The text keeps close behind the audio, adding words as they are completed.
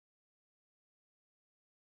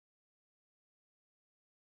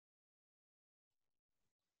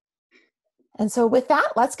And so with that,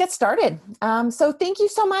 let's get started. So thank you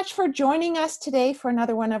so much for joining us today for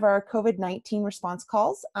another one of our COVID-19 response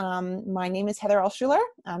calls. My name is Heather Alschuler.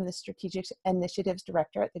 I'm the Strategic Initiatives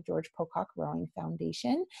Director at the George Pocock Rowing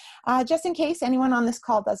Foundation. Just in case anyone on this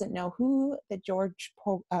call doesn't know who the George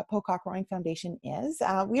Pocock Rowing Foundation is,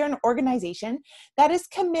 we are an organization that is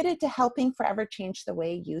committed to helping forever change the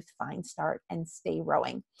way youth find, start, and stay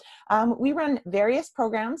rowing. We run various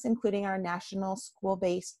programs, including our national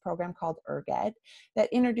school-based program called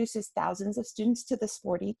that introduces thousands of students to the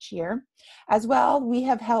sport each year. As well, we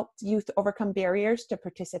have helped youth overcome barriers to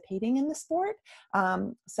participating in the sport,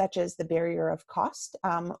 such as the barrier of cost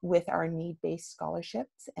with our need-based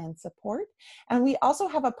scholarships and support. And we also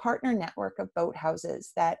have a partner network of boathouses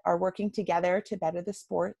that are working together to better the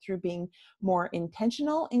sport through being more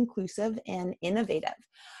intentional, inclusive, and innovative.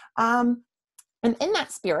 And in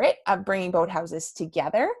that spirit of bringing boathouses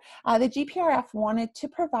together, the GPRF wanted to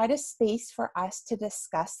provide a space for us to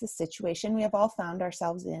discuss the situation we have all found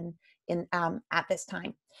ourselves in at this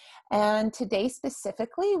time. And today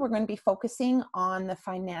specifically, we're going to be focusing on the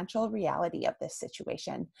financial reality of this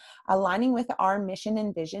situation. Aligning with our mission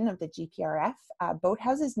and vision of the GPRF,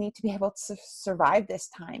 boathouses need to be able to survive this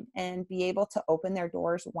time and be able to open their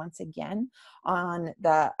doors once again on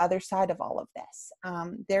the other side of all of this.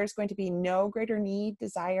 There's going to be no greater need,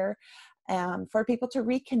 desire, for people to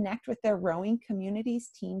reconnect with their rowing communities,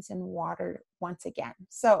 teams, and water once again.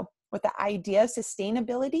 So with the idea of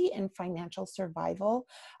sustainability and financial survival,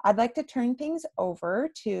 I'd like to turn things over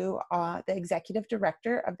to the Executive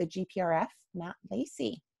Director of the GPRF, Matt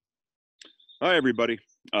Lacey. Hi, everybody.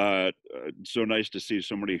 So nice to see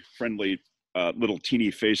so many friendly little teeny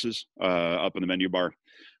faces up in the menu bar.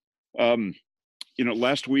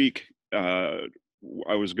 Last week,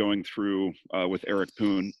 I was going through with Eric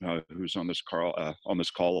Poon, who's on this call.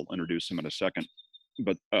 I'll introduce him in a second.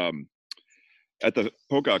 But at the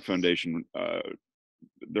Pocock Foundation,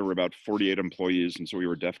 there were about 48 employees, and so we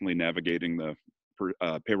were definitely navigating the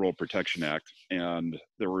Payroll Protection Act, and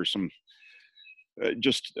there were some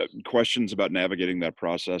questions about navigating that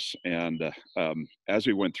process. And as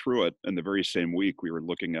we went through it, in the very same week, we were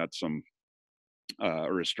looking at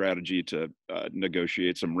a strategy to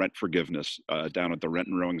negotiate some rent forgiveness down at the Rent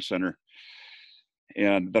and Rowing Center.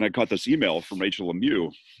 And then I caught this email from Rachel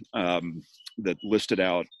Lemieux that listed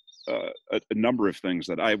out a number of things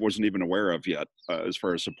that I wasn't even aware of yet, as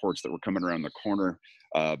far as supports that were coming around the corner,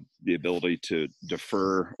 the ability to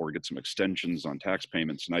defer or get some extensions on tax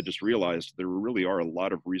payments. And I just realized there really are a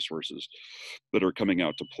lot of resources that are coming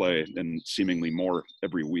out to play, and seemingly more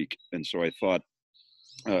every week. And so I thought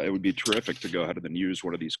it would be terrific to go ahead and use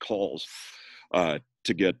one of these calls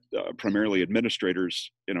to get primarily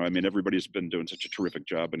administrators. Everybody's been doing such a terrific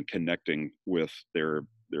job in connecting with their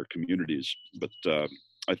communities, but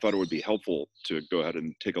I thought it would be helpful to go ahead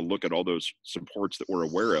and take a look at all those supports that we're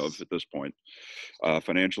aware of at this point,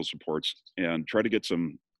 financial supports, and try to get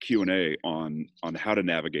some Q&A on how to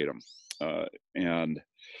navigate them and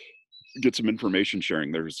get some information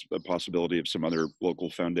sharing. There's a possibility of some other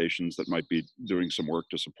local foundations that might be doing some work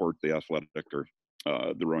to support the athletic or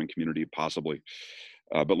the rowing community, possibly.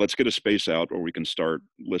 But let's get a space out where we can start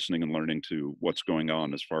listening and learning to what's going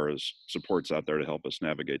on as far as supports out there to help us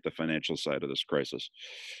navigate the financial side of this crisis.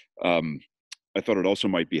 I thought it also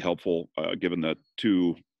might be helpful, given that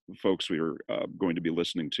two folks we are going to be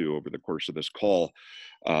listening to over the course of this call,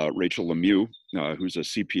 Rachel Lemieux, who's a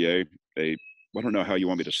CPA, I don't know how you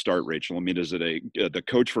want me to start, Rachel. Is it the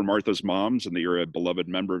coach for Martha's Moms, and that you're a beloved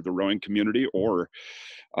member of the rowing community, or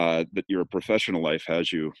that your professional life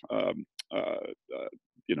has you,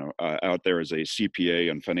 out there as a CPA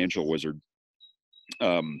and financial wizard?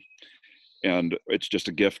 And it's just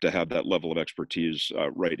a gift to have that level of expertise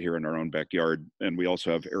right here in our own backyard. And we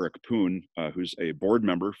also have Eric Poon, who's a board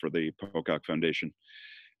member for the Pocock Foundation,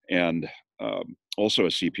 and also a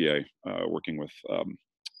CPA working with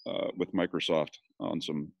Microsoft on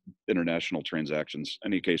some international transactions.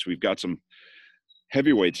 In any case, we've got some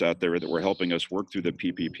heavyweights out there that were helping us work through the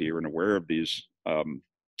PPP and aware of these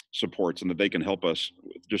supports, and that they can help us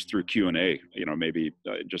just through Q&A, maybe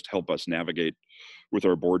just help us navigate with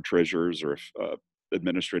our board treasurers, or if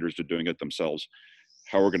administrators are doing it themselves,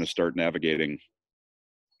 how we're going to start navigating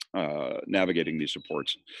these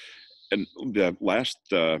supports. And the last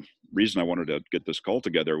reason I wanted to get this call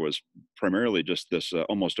together was primarily just this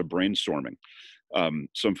almost a brainstorming.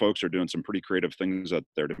 Some folks are doing some pretty creative things out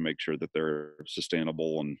there to make sure that they're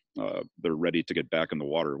sustainable and they're ready to get back in the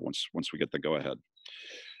water once we get the go ahead.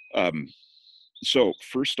 So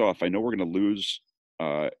first off, I know we're going to lose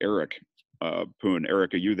Eric Poon.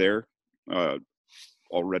 Eric, are you there?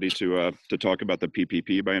 All ready to talk about the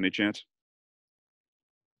PPP by any chance?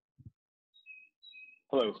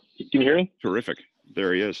 Hello, can you hear me? Terrific.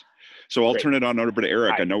 There he is. So I'll turn it on over to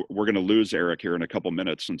Eric. Hi. I know we're going to lose Eric here in a couple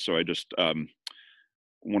minutes, and so I just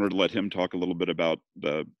wanted to let him talk a little bit about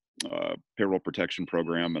the payroll protection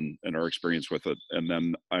program and our experience with it. And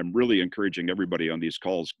then I'm really encouraging everybody on these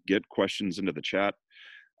calls, get questions into the chat.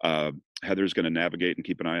 Heather's going to navigate and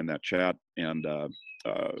keep an eye on that chat. And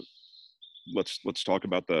let's talk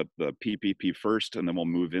about the PPP first, and then we'll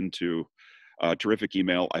move into a terrific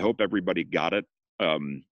email. I hope everybody got it.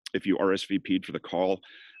 If you RSVP'd for the call,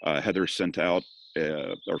 Heather sent out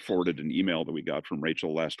or forwarded an email that we got from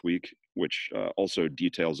Rachel last week, which also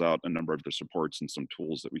details out a number of the supports and some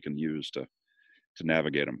tools that we can use to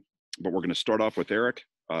navigate them. But we're going to start off with Eric,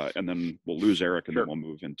 and then we'll lose Eric, and then we'll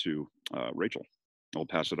move into Rachel. I'll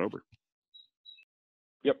pass it over.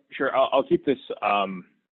 Yep, sure. I'll keep this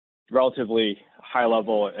relatively high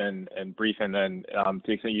level and brief, and then to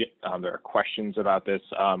the extent there are questions about this,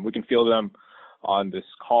 we can field them on this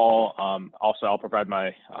call. Also, I'll provide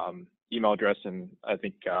my email address, and I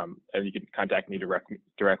think and you can contact me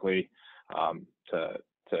directly to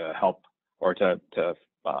help or to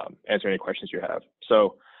answer any questions you have.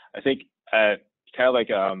 So I think at kind of like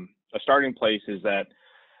a starting place is that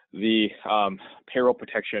the payroll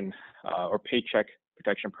protection or paycheck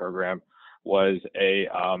protection program was a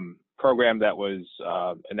program that was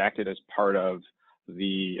enacted as part of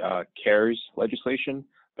the CARES legislation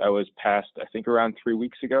that was passed, I think, around 3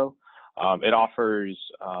 weeks ago. It offers,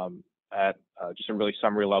 at just a really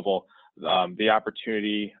summary level, the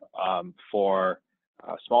opportunity for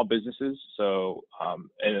small businesses. So,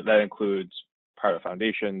 and that includes private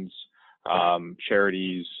foundations,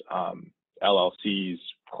 charities, LLCs,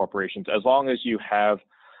 corporations, as long as you have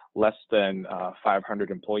less than 500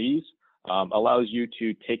 employees, allows you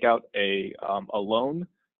to take out a loan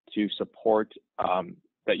to support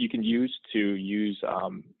that you can use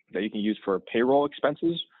for payroll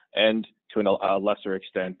expenses, and to a lesser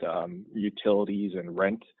extent utilities and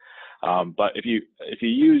rent. But if you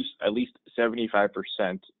use at least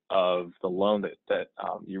 75% of the loan that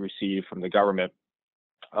you receive from the government,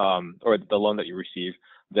 or the loan that you receive,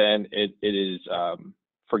 then it is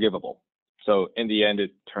forgivable. So in the end,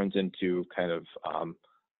 it turns into kind of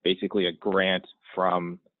basically a grant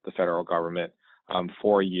from the federal government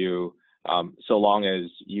for you, so long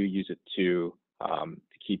as you use it to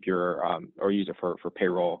keep your or use it for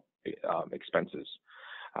payroll expenses.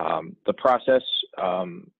 The process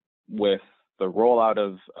with the rollout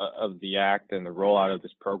of the act and the rollout of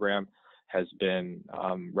this program has been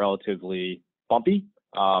relatively bumpy.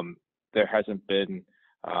 There hasn't been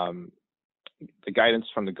the guidance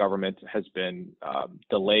from the government has been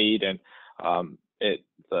delayed, and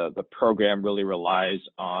the program really relies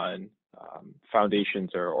on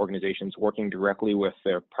foundations or organizations working directly with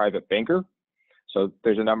their private banker. So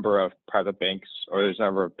there's a number of private banks, or there's a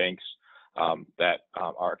number of banks that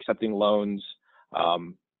are accepting loans,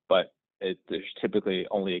 but there's typically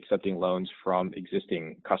only accepting loans from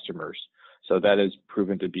existing customers. So that has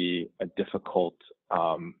proven to be a difficult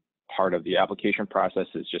part of the application process,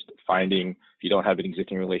 is just finding, if you don't have an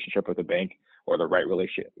existing relationship with a bank or the right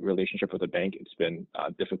relationship with a bank, it's been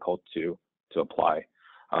difficult to apply.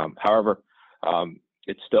 However,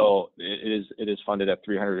 it is funded at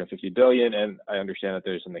 $350 billion, and I understand that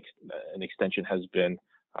there's an extension has been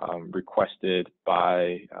requested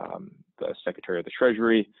by the Secretary of the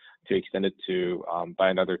Treasury to extend it to by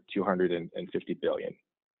another $250 billion.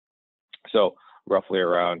 So roughly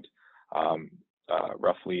around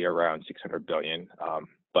 $600 billion,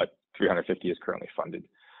 but 350 is currently funded.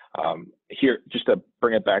 Here, just to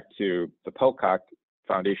bring it back to the Pocock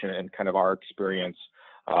Foundation and kind of our experience,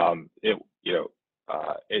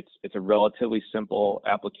 it's a relatively simple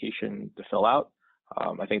application to fill out.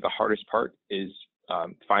 I think the hardest part is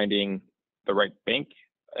finding the right bank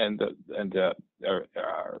and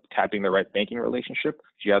tapping the right banking relationship.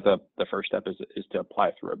 You have the first step is to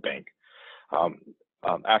apply through a bank.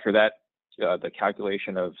 After that, the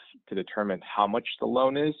calculation to determine how much the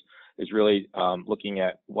loan is really looking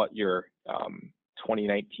at what your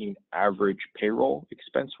 2019 average payroll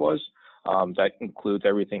expense was. That includes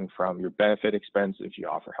everything from your benefit expense, if you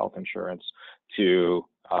offer health insurance, to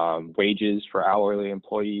wages for hourly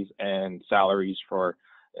employees and salaries for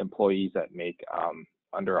employees that make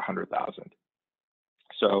under 100,000.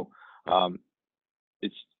 So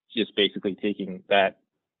it's just basically taking that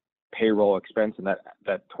payroll expense and that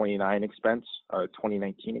 2019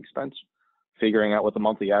 expense, figuring out what the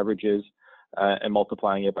monthly average is, and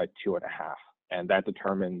multiplying it by 2.5, and that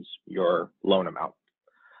determines your loan amount.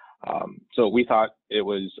 So we thought it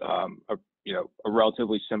was a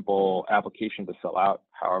relatively simple application to fill out.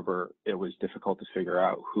 However, it was difficult to figure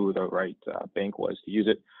out who the right bank was to use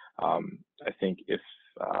it. I think if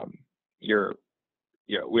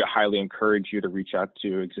we highly encourage you to reach out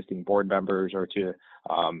to existing board members or to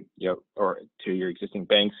or to your existing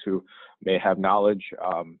banks who may have knowledge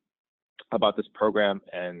about this program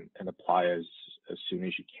and apply as soon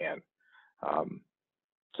as you can.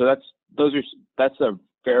 So that's a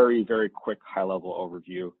very, very quick high level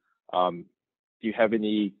overview. Do you have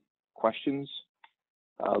any questions?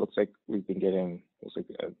 Looks like we've been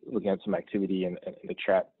looking at some activity in the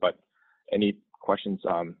chat, but any questions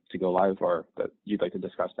to go live or that you'd like to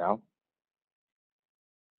discuss now?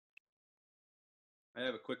 I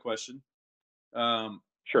have a quick question.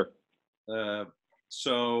 Sure.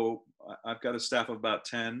 So I've got a staff of about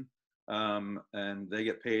 10, and they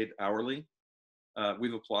get paid hourly.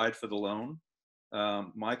 We've applied for the loan.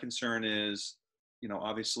 My concern is,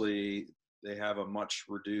 obviously they have a much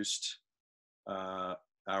reduced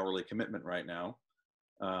hourly commitment right now.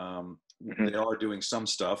 They are doing some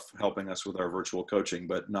stuff, helping us with our virtual coaching,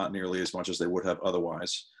 but not nearly as much as they would have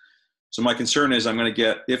otherwise. So my concern is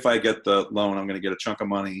if I get the loan, I'm going to get a chunk of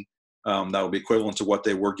money that will be equivalent to what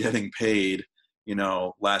they were getting paid,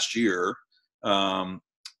 last year.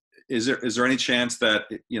 Is there any chance that,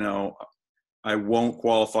 I won't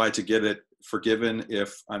qualify to get it forgiven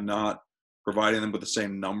if I'm not providing them with the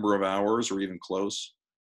same number of hours or even close?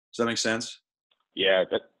 Does that make sense? Yeah,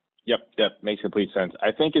 that makes complete sense.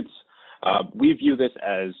 I think it's, we view this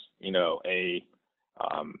as, and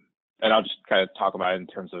I'll just kind of talk about it in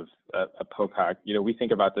terms of a POPAC. We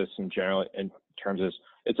think about this in general in terms of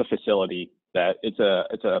it's a facility that it's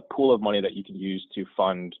a pool of money that you can use to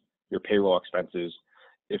fund your payroll expenses.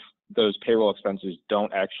 If those payroll expenses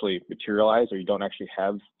don't actually materialize or you don't actually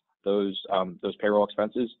have those payroll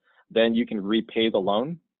expenses, then you can repay the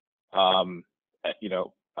loan,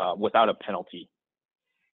 without a penalty.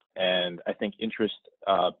 And I think interest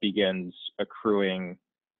begins accruing,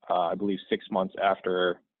 I believe 6 months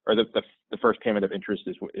after, or the first payment of interest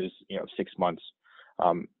is 6 months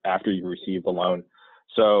after you receive the loan.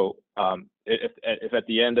 So if at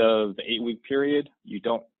the end of the 8-week period you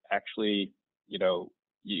don't actually,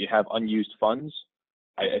 you have unused funds,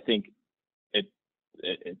 I think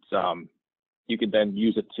you can then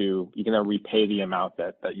use it you can then repay the amount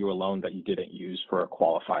that you were loaned that you didn't use for a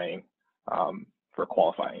qualifying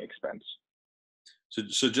expense.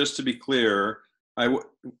 So just to be clear,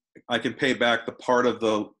 I can pay back the part of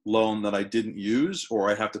the loan that I didn't use, or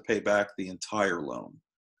I have to pay back the entire loan.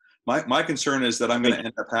 My concern is that I'm going to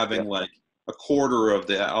end up having like a quarter of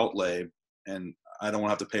the outlay, and I don't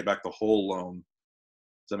want to have to pay back the whole loan.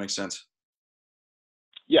 Does that make sense?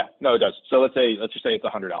 Yeah, no, it does. So let's just say it's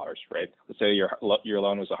 $100, right? Let's say your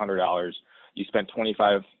loan was $100. You spent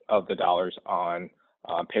 25 of the dollars on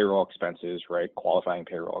payroll expenses, right? Qualifying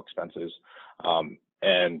payroll expenses,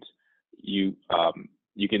 and you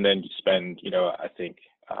can then spend, I think,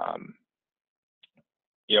 I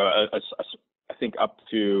think up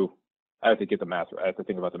to, I have to get the math. I have to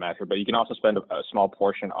think about the math here, but you can also spend a small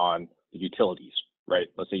portion on the utilities, right?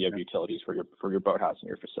 Let's say you have utilities for your boathouse and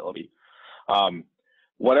your facility.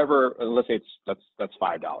 Whatever, let's say that's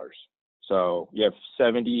 $5. So you have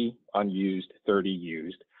 70 unused, 30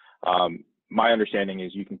 used. My understanding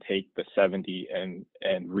is you can take the 70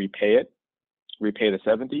 and repay the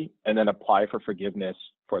 70, and then apply for forgiveness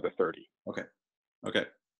for the 30. Okay,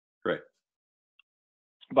 great.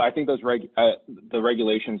 But I think the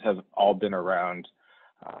regulations have all been around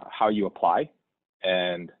how you apply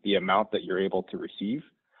and the amount that you're able to receive.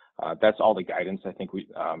 That's all the guidance I think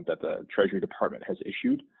that the Treasury Department has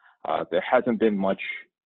issued. There hasn't been much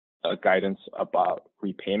guidance about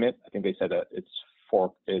repayment. I think they said that it's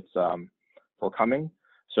forthcoming.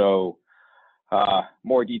 So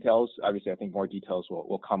more details. Obviously, I think more details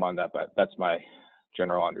will come on that, but that's my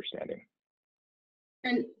general understanding.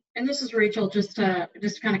 And this is Rachel, just to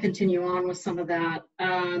kind of continue on with some of that.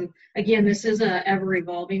 Again, this is a ever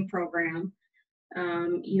evolving program.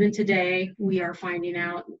 Even today, we are finding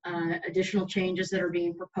out additional changes that are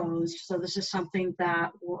being proposed. So this is something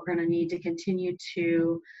that we're going to need to continue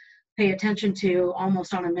to pay attention to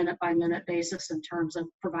almost on a minute-by-minute basis in terms of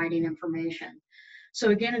providing information. So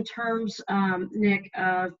again, in terms, Nick,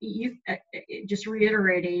 you just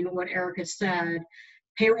reiterating what Eric has said,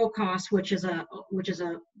 payroll costs, which is a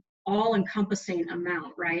all-encompassing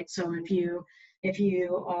amount, right? So if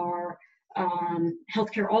you are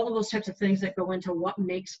healthcare, all of those types of things that go into what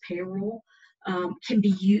makes payroll,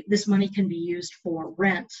 this money can be used for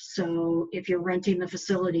rent. So if you're renting the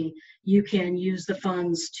facility, you can use the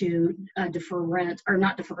funds to defer rent, or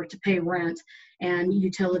not defer, to pay rent and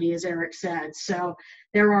utility, as Eric said. So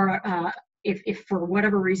there are, if for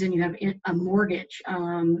whatever reason you have a mortgage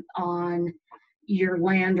on your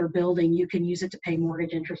land or building, you can use it to pay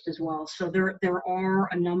mortgage interest as well. So there are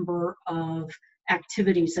a number of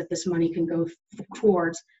activities that this money can go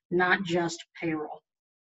towards, not just payroll.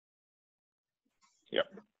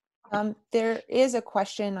 Yep. There is a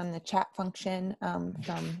question on the chat function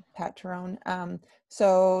from Pat Terone.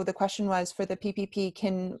 So the question was, for the PPP,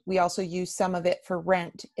 can we also use some of it for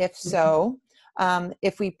rent? If so,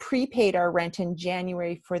 if we prepaid our rent in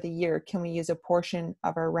January for the year, can we use a portion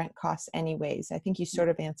of our rent costs anyways? I think you sort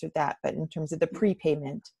of answered that, but in terms of the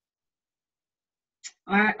prepayment.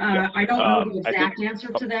 I don't know the exact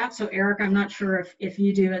answer to that. So Eric, I'm not sure if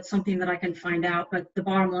you do. It's something that I can find out. But the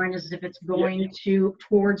bottom line is, if it's going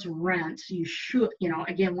towards rent, you should,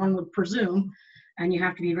 again, one would presume, and you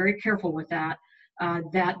have to be very careful with that,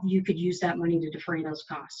 that you could use that money to defray those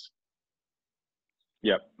costs.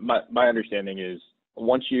 Yeah, my understanding is,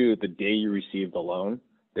 the day you receive the loan,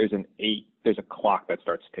 there's a clock that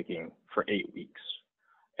starts ticking for 8 weeks.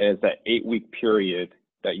 And it's that 8-week period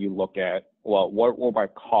that you look at, well, what were my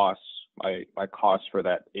costs for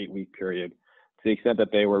that 8-week period, to the extent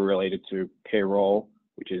that they were related to payroll,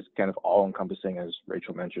 which is kind of all encompassing, as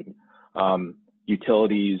Rachel mentioned,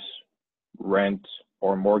 utilities, rent,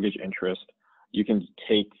 or mortgage interest. You can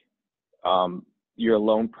take your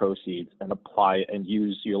loan proceeds and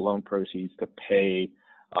use your loan proceeds to pay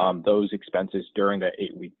those expenses during that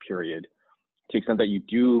 8-week period. To the extent that you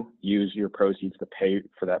do use your proceeds to pay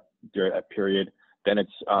for that during that period, then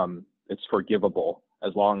it's forgivable,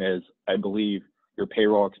 as long as, I believe, your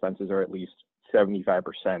payroll expenses are at least 75%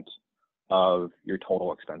 of your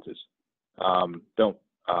total expenses. I still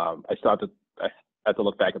have to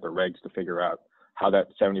look back at the regs to figure out how that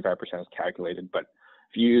 75% is calculated. But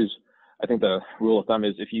if you use, I think the rule of thumb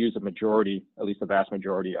is, if you use a majority, at least the vast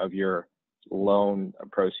majority of your loan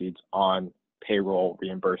proceeds on payroll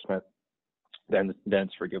reimbursement, then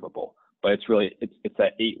it's forgivable. But it's really, it's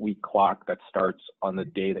that 8-week clock that starts on the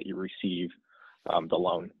day that you receive the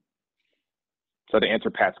loan. So to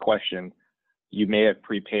answer Pat's question, you may have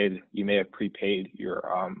prepaid your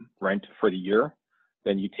rent for the year.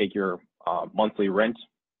 Then you take your monthly rent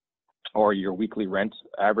or your weekly rent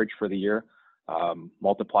average for the year,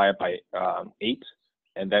 multiply it by 8,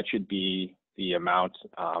 and that should be the amount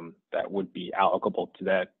that would be allocable to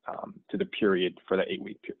that to the period for the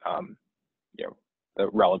 8-week the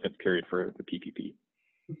relevant period for the PPP.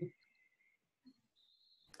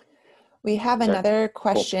 We have another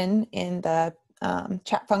question in the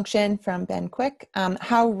chat function from Ben Quick.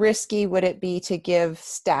 How risky would it be to give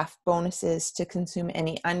staff bonuses to consume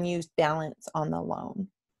any unused balance on the loan?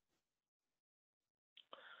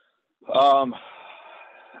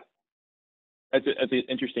 It's an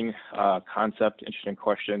interesting concept, interesting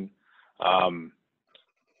question.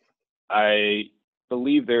 I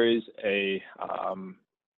believe there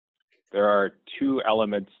are 2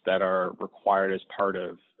 elements that are required as part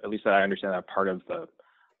of, at least that I understand, that part of the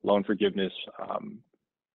loan forgiveness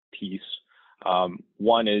piece.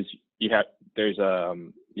 One is you have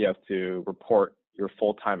to report your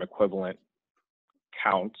full-time equivalent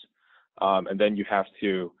count, and then you have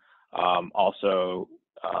to also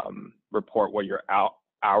report what your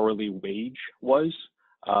hourly wage was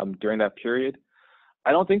during that period.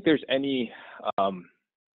 I don't think there's any, I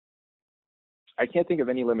can't think of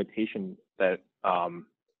any limitation that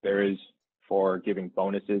there is for giving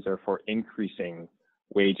bonuses or for increasing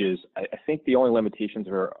wages. I think the only limitations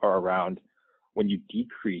are around when you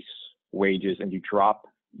decrease wages and you drop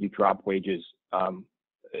wages.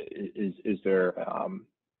 Is there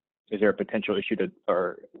a potential issue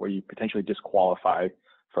or where you potentially disqualify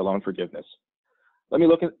for loan forgiveness? Let me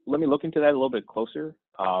look into that a little bit closer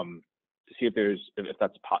to see if there's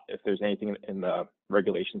anything in the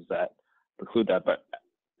regulations that preclude that, but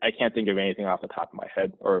I can't think of anything off the top of my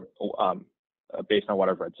head or based on what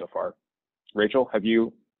I've read so far. Rachel, have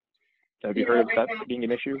you heard of that being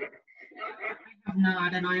an issue? I have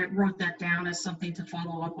not, and I wrote that down as something to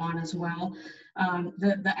follow up on as well.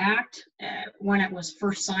 The act, when it was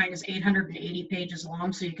first signed, is 880 pages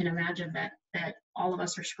long, so you can imagine that all of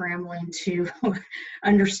us are scrambling to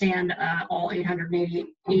understand all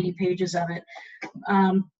 880 pages of it.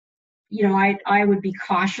 I would be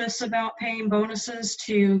cautious about paying bonuses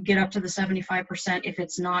to get up to the 75% if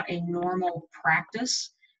it's not a normal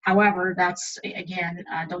practice. However, that's, again,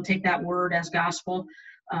 don't take that word as gospel.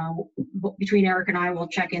 Between Eric and I, we'll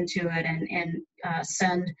check into it and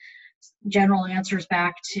send general answers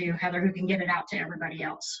back to Heather, who can get it out to everybody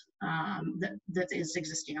else that is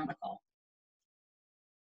existing on the call.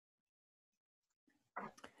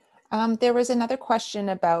 There was another question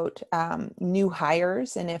about new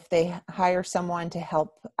hires, and if they hire someone to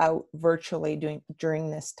help out virtually during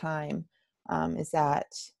this time, is that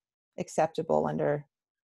acceptable under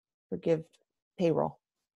Forgive payroll?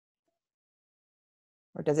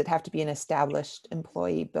 Or does it have to be an established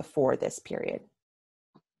employee before this period?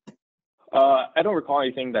 I don't recall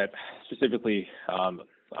anything that specifically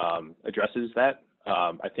addresses that.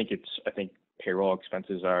 I think payroll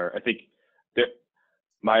expenses are. I think that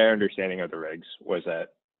my understanding of the regs was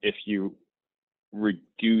that if you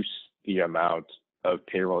reduce the amount of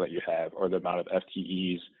payroll that you have or the amount of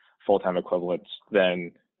FTEs, full-time equivalents,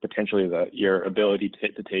 then potentially your ability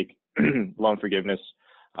to take loan forgiveness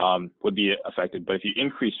would be affected. But if you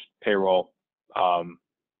increase payroll,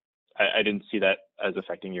 I didn't see that as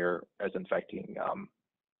affecting your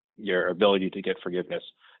ability to get forgiveness.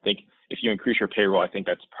 I think if you increase your payroll, I think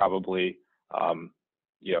that's probably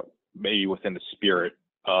maybe within the spirit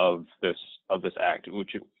of this act,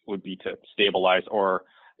 which would be to stabilize or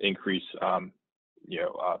increase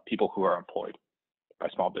people who are employed by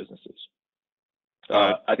small businesses.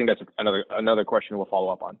 I think that's another question we'll follow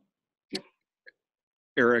up on.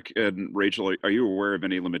 Eric and Rachel, are you aware of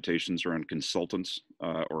any limitations around consultants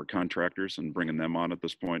or contractors and bringing them on at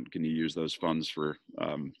this point? Can you use those funds for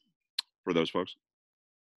those folks?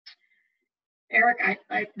 Eric,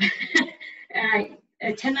 a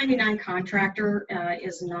 1099 contractor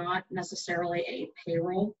is not necessarily a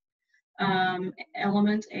payroll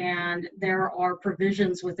element, and there are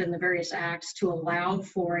provisions within the various acts to allow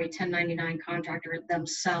for a 1099 contractor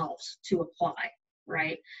themselves to apply,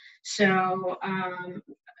 right? So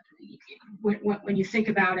when you think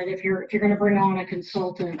about it, if you're going to bring on a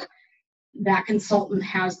consultant, that consultant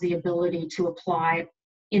has the ability to apply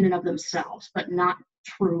in and of themselves, but not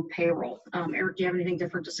through payroll. Eric, do you have anything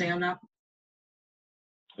different to say on that?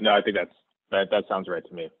 No, I think that sounds right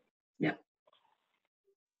to me. Yeah.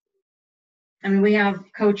 I mean, we have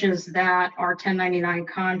coaches that are 1099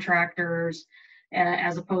 contractors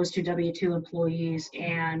as opposed to W-2 employees.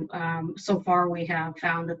 And so far we have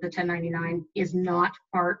found that the 1099 is not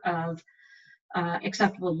part of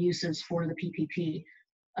acceptable uses for the PPP.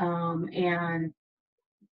 And,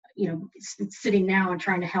 sitting now and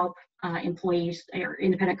trying to help employees or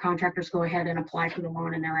independent contractors go ahead and apply for the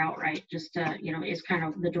loan and they're outright just, is kind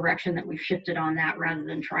of the direction that we've shifted on that rather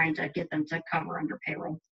than trying to get them to cover under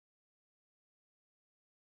payroll.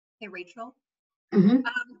 Hey, Rachel. Mm-hmm.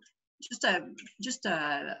 Just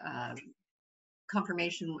a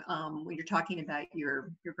confirmation when you're talking about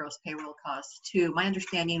your gross payroll costs too. My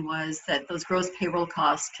understanding was that those gross payroll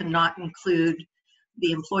costs cannot include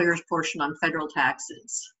the employer's portion on federal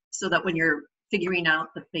taxes, so that when you're figuring out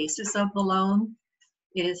the basis of the loan,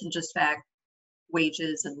 it isn't just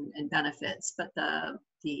wages and benefits, but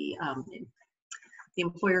the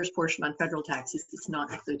employer's portion on federal taxes is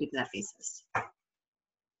not included in that basis.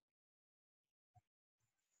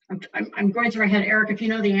 I'm going through my head, Eric, if you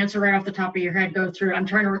know the answer right off the top of your head, go through. I'm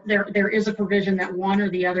trying to, there is a provision that one or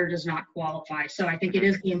the other does not qualify. So I think it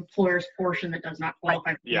is the employer's portion that does not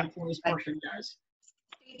qualify, but the employee's portion does.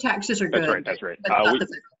 Taxes are good. That's right.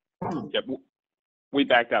 Yep. We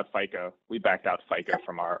backed out FICA.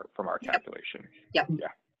 From our calculation. Yep. Yeah.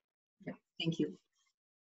 Yep. Thank you.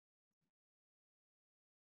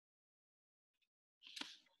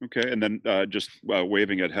 Okay, and then just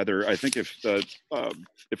waving at Heather, I think if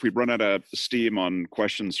we run out of steam on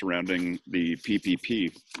questions surrounding the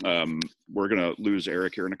PPP, we're going to lose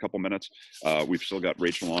Eric here in a couple minutes. We've still got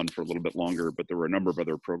Rachel on for a little bit longer, but there were a number of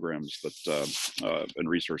other programs that and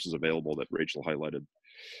resources available that Rachel highlighted.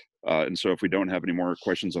 And so if we don't have any more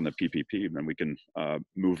questions on the PPP, then we can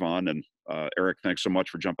move on. And Eric, thanks so much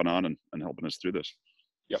for jumping on and helping us through this.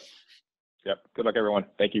 Yep. Good luck, everyone.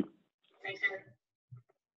 Thank you. Thanks, Eric.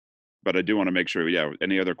 But I do want to make sure,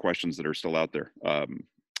 any other questions that are still out there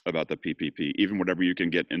about the PPP, even whatever you can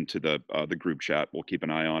get into the group chat, we'll keep an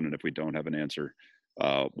eye on. And if we don't have an answer,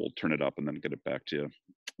 we'll turn it up and then get it back to you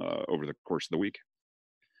over the course of the week.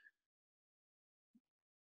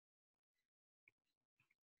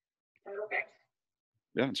 Perfect.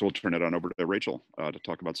 Yeah, so we'll turn it on over to Rachel to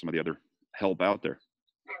talk about some of the other help out there.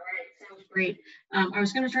 Great. I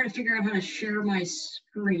was going to try to figure out how to share my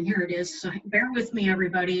screen. Here it is. So bear with me,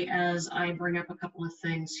 everybody, as I bring up a couple of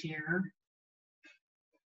things here.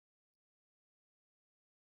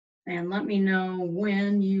 And let me know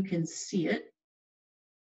when you can see it.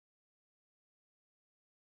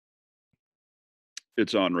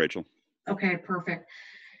 It's on, Rachel. Okay, perfect.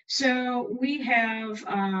 So we have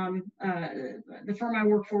the firm I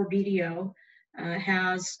work for, BDO,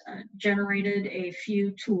 has generated a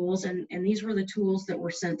few tools, and these were the tools that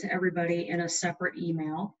were sent to everybody in a separate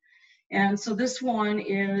email. And so this one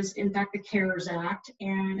is, in fact, the CARES Act,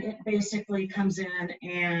 and it basically comes in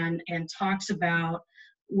and talks about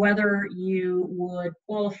whether you would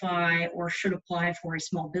qualify or should apply for a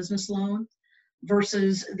small business loan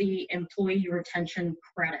versus the employee retention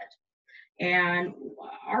credit. And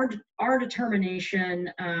our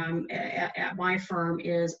determination at my firm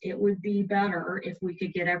is it would be better if we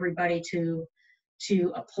could get everybody to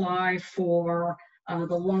apply for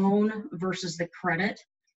the loan versus the credit.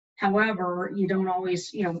 However, you don't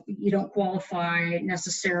always, you don't qualify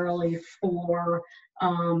necessarily for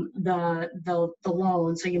the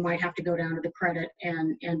loan, so you might have to go down to the credit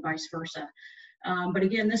and vice versa. But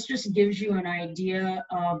again, this just gives you an idea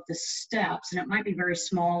of the steps, and it might be very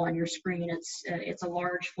small on your screen. It's a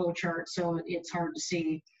large flow chart, so it's hard to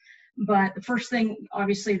see. But the first thing,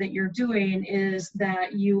 obviously, that you're doing is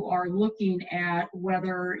that you are looking at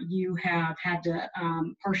whether you have had to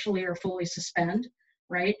partially or fully suspend,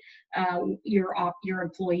 right, your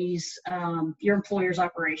employees, your employer's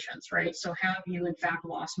operations, right? So have you in fact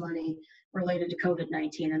lost money related to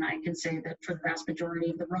COVID-19? And I can say that for the vast majority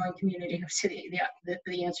of the rowing community of city,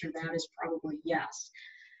 the answer to that is probably yes.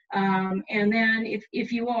 And then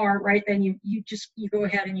if you are, right, then you go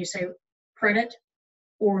ahead and you say credit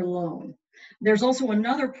or loan. There's also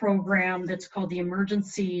another program that's called the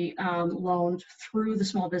emergency loan through the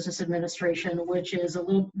Small Business Administration, which is a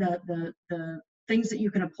little the things that you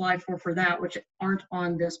can apply for that, which aren't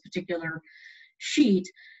on this particular sheet.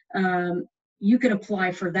 You can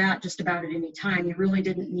apply for that just about at any time. You really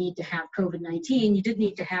didn't need to have COVID-19. You did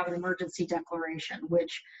need to have an emergency declaration,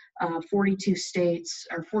 which 42 states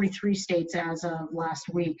or 43 states as of last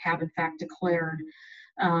week have in fact declared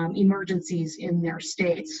emergencies in their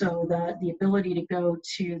states. So the ability to go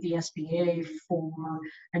to the SBA for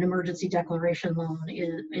an emergency declaration loan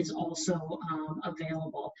is also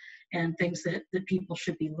available, and things that people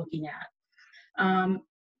should be looking at.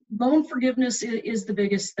 Loan forgiveness is the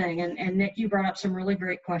biggest thing, and Nick, you brought up some really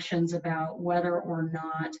great questions about whether or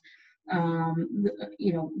not,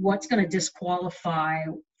 what's going to disqualify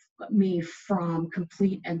me from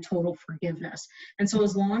complete and total forgiveness. And so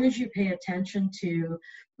as long as you pay attention to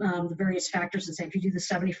the various factors and say, if you do the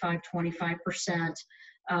 75, 25%,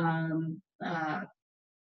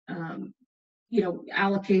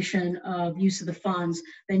 allocation of use of the funds,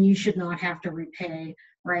 then you should not have to repay,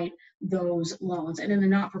 right, those loans. And in the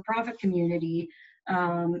not-for-profit community,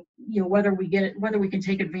 whether we can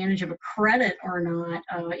take advantage of a credit or not,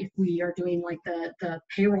 if we are doing like the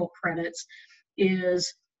payroll credits,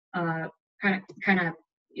 is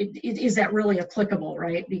is that really applicable,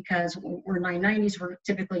 right? Because we're 990s, we're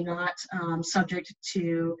typically not subject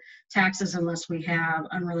to taxes unless we have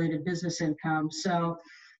unrelated business income. So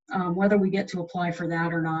whether we get to apply for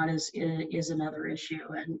that or not is another issue,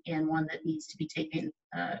 and one that needs to be taken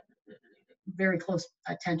very close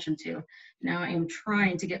attention to. Now I am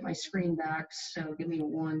trying to get my screen back, so give me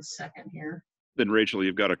 1 second here. Then Rachel,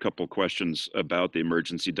 you've got a couple questions about the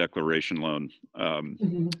emergency declaration loan.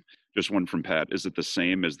 Just one from Pat. Is it the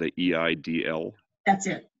same as the EIDL? That's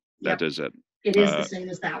it. Yep. That is it. It is the same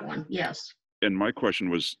as that one. Yes. And my question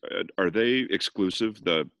was, are they exclusive,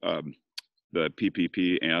 the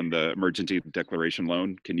PPP and the emergency declaration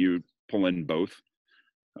loan? Can you pull in both,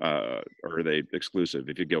 or are they exclusive?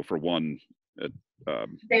 If you go for one,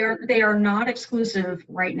 they are not exclusive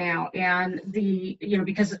right now, and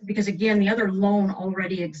because again, the other loan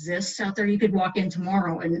already exists out there. You could walk in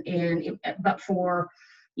tomorrow but for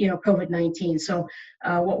COVID-19. So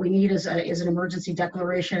what we need is an emergency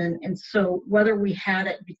declaration. And so whether we had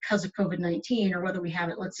it because of COVID-19 or whether we have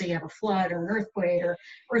it, let's say you have a flood or an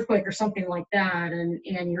earthquake or something like that, and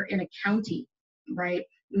you're in a county, right?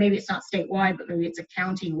 Maybe it's not statewide, but maybe it's a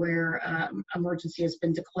county where emergency has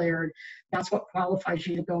been declared. That's what qualifies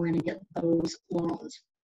you to go in and get those loans.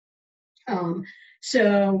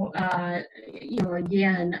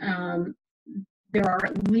 Again, there are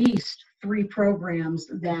at least 3 programs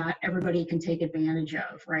that everybody can take advantage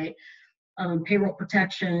of, right? Payroll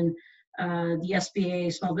protection, the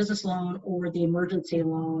SBA small business loan, or the emergency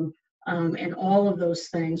loan, and all of those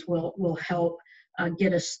things will help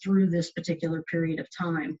get us through this particular period of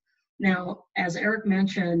time. Now, as Eric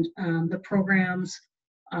mentioned, the programs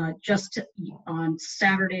just on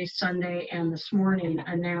Saturday, Sunday, and this morning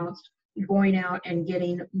announced going out and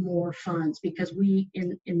getting more funds, because we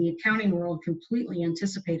in the accounting world completely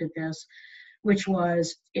anticipated this, which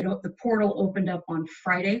was the portal opened up on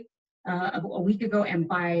Friday a week ago, and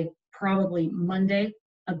by probably Monday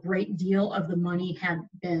a great deal of the money had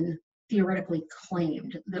been theoretically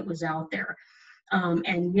claimed that was out there.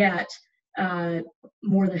 And yet,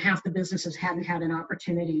 more than half the businesses hadn't had an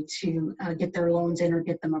opportunity to get their loans in or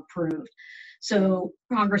get them approved. So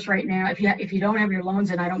Congress right now, if you don't have your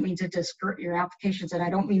loans in, I don't mean to discourage your applications, and I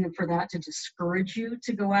don't mean for that to discourage you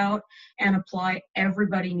to go out and apply.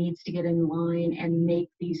 Everybody needs to get in line and make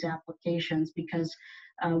these applications, because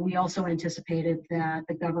we also anticipated that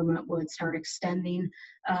the government would start extending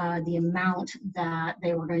the amount that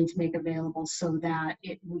they were going to make available so that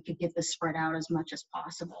we could get this spread out as much as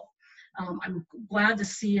possible. I'm glad to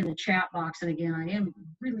see in the chat box, and again, I am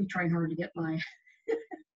really trying hard to get my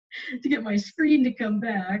to get my screen to come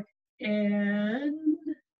back, and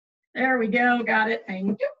there we go, got it.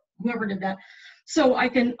 Thank you, whoever did that. So I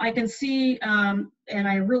can see, and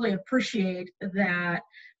I really appreciate that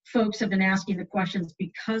folks have been asking the questions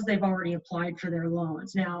because they've already applied for their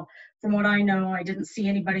loans. Now, from what I know, I didn't see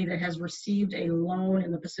anybody that has received a loan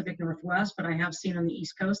in the Pacific Northwest, but I have seen on the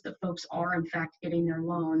East Coast that folks are in fact getting their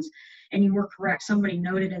loans. And you were correct. Somebody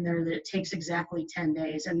noted in there that it takes exactly 10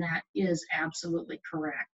 days, and that is absolutely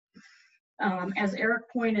correct. As Eric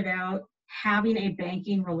pointed out, having a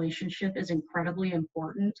banking relationship is incredibly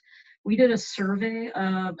important. We did a survey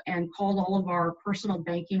and called all of our personal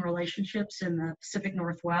banking relationships in the Pacific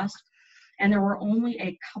Northwest, and there were only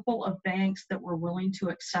a couple of banks that were willing to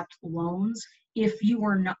accept loans if you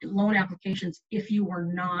were not, loan applications if you were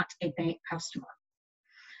not a bank customer.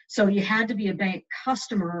 So you had to be a bank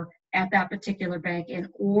customer at that particular bank in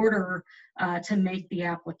order to make the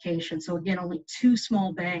application. So again, only 2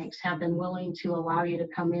 small banks have been willing to allow you to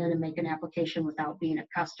come in and make an application without being a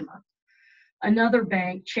customer. Another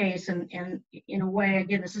bank, Chase, and in a way,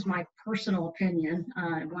 again, this is my personal opinion.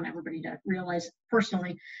 I want everybody to realize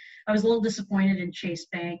personally, I was a little disappointed in Chase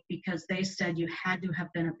Bank because they said you had to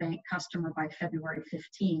have been a bank customer by February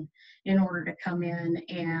 15 in order to come in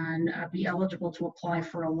and be eligible to apply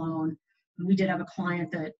for a loan. We did have a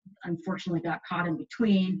client that unfortunately got caught in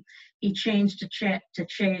between. He changed to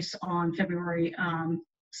Chase on February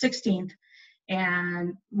 16th.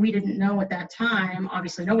 And we didn't know at that time,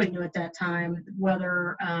 obviously nobody knew at that time,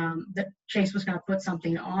 whether that Chase was going to put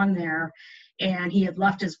something on there. And he had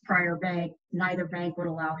left his prior bank. Neither bank would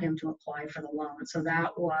allow him to apply for the loan. So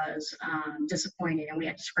that was disappointing. And we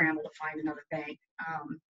had to scramble to find another bank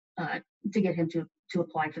to get him to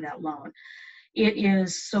apply for that loan. It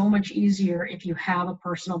is so much easier if you have a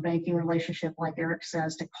personal banking relationship, like Eric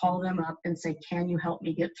says, to call them up and say, can you help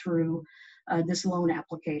me get through this loan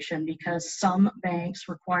application? Because some banks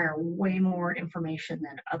require way more information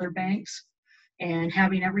than other banks, and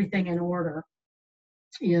having everything in order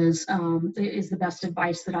is the best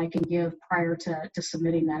advice that I can give prior to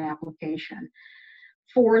submitting that application.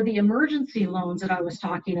 For the emergency loans that I was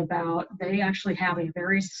talking about, they actually have a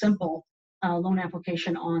very simple loan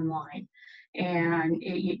application online. And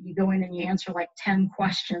you go in and you answer like 10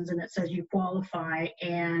 questions, and it says you qualify,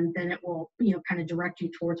 and then it will, kind of direct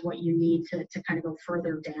you towards what you need to kind of go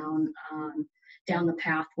further down the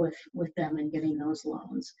path with them and getting those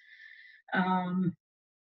loans.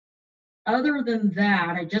 Other than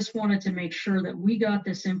that, I just wanted to make sure that we got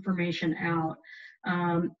this information out.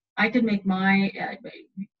 I could make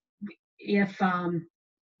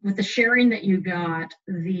with the sharing that you got,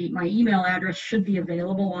 my email address should be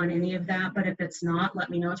available on any of that, but if it's not, let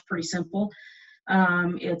me know. It's pretty simple.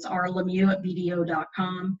 It's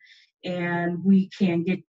rlemieux@bdo.com, and we can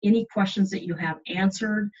get any questions that you have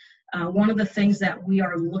answered. One of the things that we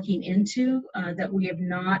are looking into that we have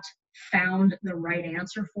not found the right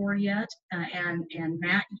answer for yet, and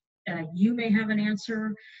Matt, you may have an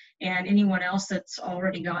answer, and anyone else that's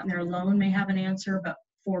already gotten their loan may have an answer, but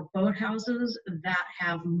for boathouses that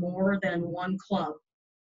have more than one club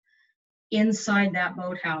inside that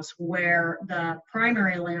boathouse, where the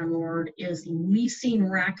primary landlord is leasing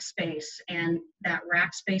rack space, and that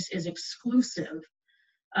rack space is exclusive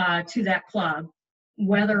to that club,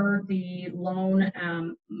 whether the loan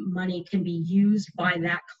money can be used by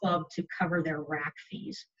that club to cover their rack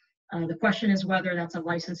fees. The question is whether that's a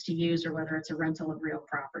license to use or whether it's a rental of real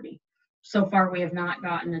property. So far, we have not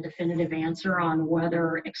gotten a definitive answer on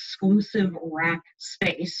whether exclusive rack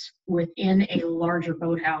space within a larger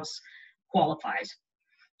boathouse qualifies.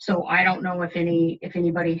 So I don't know if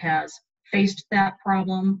anybody has faced that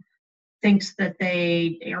problem, thinks that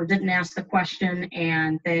or didn't ask the question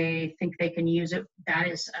and they think they can use it. That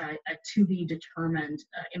is a to be determined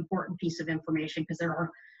important piece of information, because there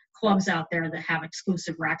are clubs out there that have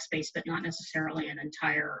exclusive rack space, but not necessarily an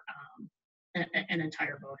entire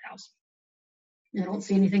boathouse. I don't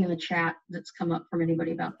see anything in the chat that's come up from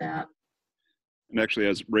anybody about that. And actually,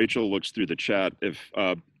 as Rachel looks through the chat, if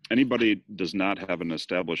anybody does not have an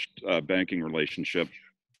established banking relationship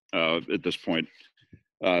at this point,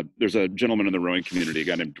 there's a gentleman in the rowing community, a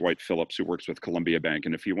guy named Dwight Phillips, who works with Columbia Bank.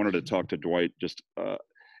 And if you wanted to talk to Dwight, just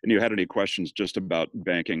and you had any questions just about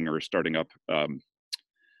banking or starting up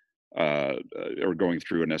or going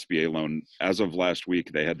through an SBA loan, as of last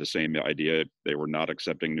week, they had the same idea. They were not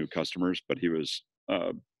accepting new customers, but he was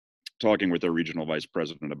talking with their regional vice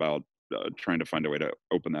president about trying to find a way to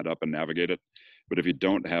open that up and navigate it. But if you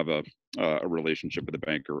don't have a relationship with a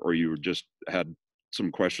banker, or you just had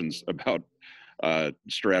some questions about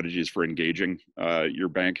strategies for engaging your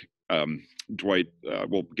bank, Dwight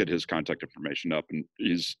will get his contact information up, and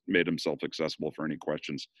he's made himself accessible for any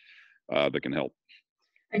questions that can help.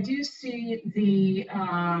 I do see the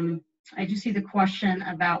question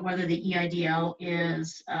about whether the EIDL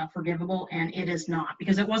is forgivable, and it is not,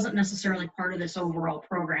 because it wasn't necessarily part of this overall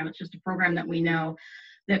program. It's just a program that we know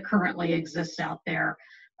that currently exists out there.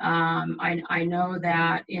 I know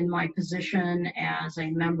that in my position as a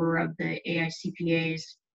member of the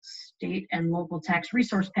AICPA's State and Local Tax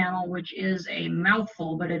Resource Panel, which is a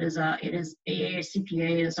mouthful, but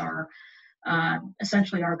AICPA is our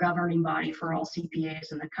essentially our governing body for all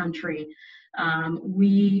CPAs in the country.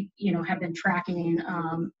 We, have been tracking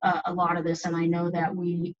a lot of this, and I know that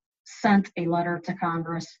we sent a letter to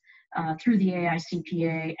Congress through the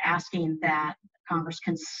AICPA asking that Congress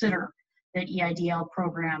consider that EIDL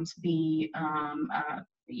programs be,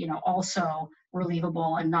 also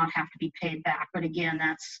relievable and not have to be paid back. But again,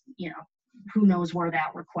 that's, who knows where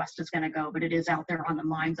that request is going to go, but it is out there on the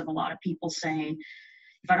minds of a lot of people saying,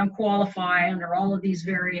 if I don't qualify under all of these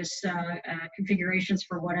various configurations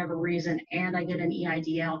for whatever reason, and I get an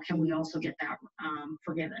EIDL, can we also get that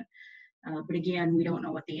forgiven? But again, we don't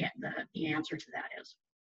know what the answer to that is.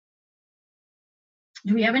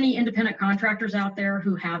 Do we have any independent contractors out there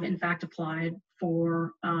who have in fact applied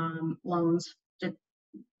for loans, to,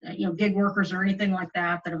 gig workers or anything like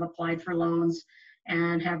that have applied for loans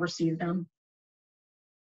and have received them?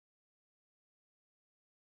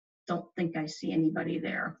 Don't think I see anybody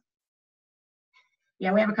there.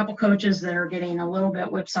 Yeah, we have a couple coaches that are getting a little bit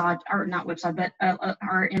whipsawed, or not whipsawed, but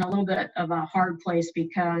are in a little bit of a hard place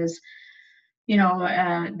because,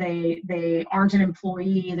 they aren't an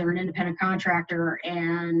employee, they're an independent contractor,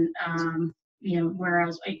 and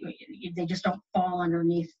whereas they just don't fall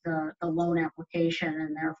underneath the loan application,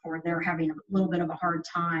 and therefore they're having a little bit of a hard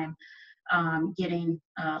time getting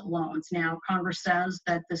loans. Now, Congress says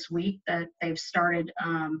that this week that they've started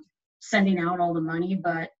sending out all the money,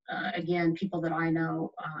 but again, people that I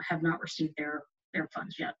know have not received their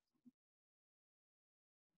funds yet.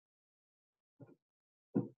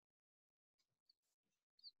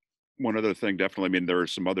 One other thing, definitely, there are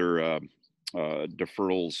some other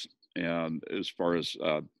deferrals, and as far as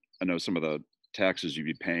I know, some of the taxes you'd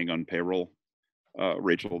be paying on payroll,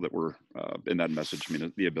 Rachel, that were in that message,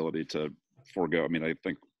 the ability to forego, I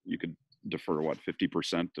think you could defer,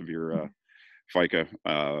 50% of your FICA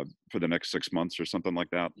for the next 6 months or something like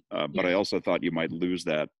that. But I also thought you might lose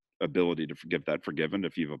that ability to get that forgiven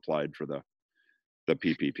if you've applied for the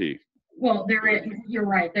PPP. Well, you're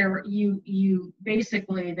right. You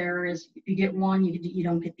basically, if you get one, you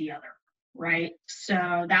don't get the other, right?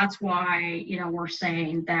 So that's why we're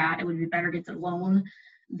saying that it would be better to get the loan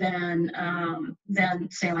than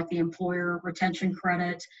say like the employer retention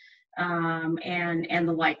credit and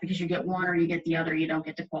the like, because you get one or you get the other, you don't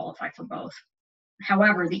get to qualify for both.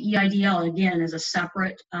 However, the EIDL again is a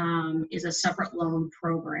separate loan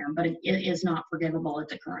program, but it is not forgivable at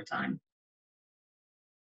the current time.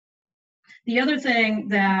 The other thing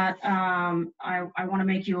that I want to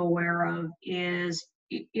make you aware of is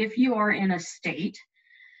if you are in a state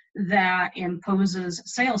that imposes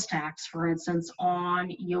sales tax, for instance, on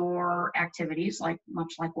your activities,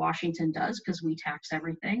 much like Washington does, because we tax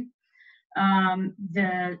everything.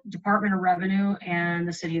 The Department of Revenue and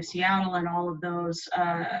the City of Seattle and all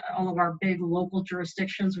of our big local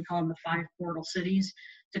jurisdictions, we call them the 5 portal cities,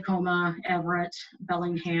 Tacoma, Everett,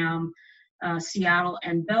 Bellingham, Seattle,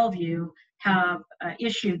 and Bellevue, have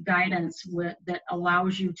issued guidance that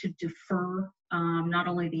allows you to defer not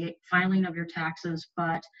only the filing of your taxes,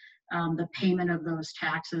 but the payment of those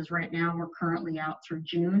taxes. Right now, we're currently out through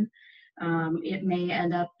June. It may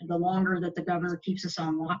end up, the longer that the governor keeps us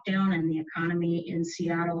on lockdown and the economy in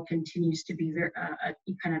Seattle continues to be very,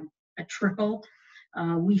 kind of a trickle,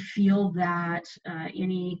 we feel that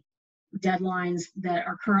any deadlines that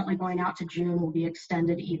are currently going out to June will be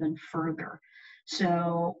extended even further.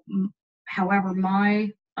 So, however, my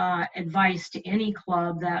advice to any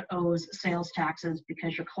club that owes sales taxes,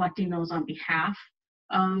 because you're collecting those on behalf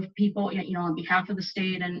of people, you know, on behalf of the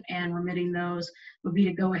state and remitting those would be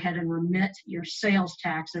to go ahead and remit your sales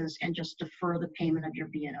taxes and just defer the payment of your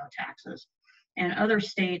B&O taxes. And other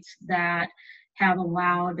states that have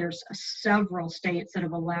allowed, there's several states that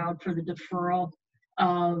have allowed for the deferral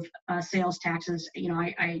of sales taxes. You know,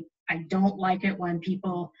 I don't like it when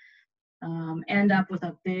people end up with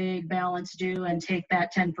a big balance due and take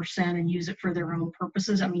that 10% and use it for their own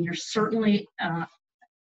purposes. I mean, you're certainly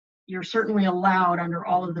allowed under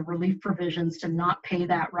all of the relief provisions to not pay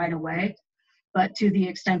that right away. But to the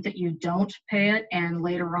extent that you don't pay it and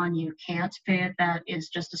later on you can't pay it, that is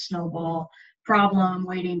just a snowball problem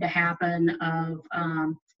waiting to happen of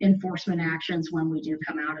enforcement actions when we do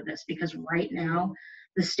come out of this. Because right now,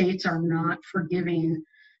 the states are not forgiving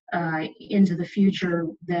into the future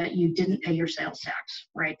that you didn't pay your sales tax,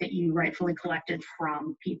 right? That you rightfully collected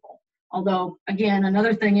from people. Although, again,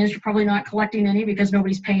 another thing is you're probably not collecting any because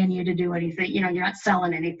nobody's paying you to do anything. You know, you're not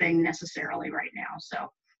selling anything necessarily right now.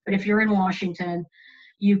 So, but if you're in Washington,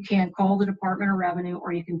 you can call the Department of Revenue,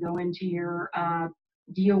 or you can go into your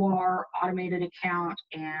DOR automated account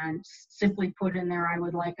and simply put in there, I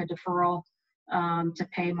would like a deferral to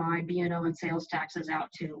pay my B&O and sales taxes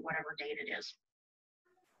out to whatever date it is.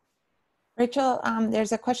 Rachel,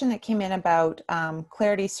 there's a question that came in about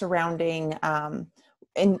clarity surrounding,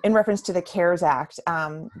 in reference to the CARES Act,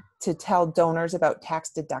 to tell donors about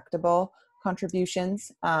tax deductible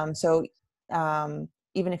contributions. So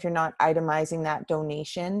even if you're not itemizing that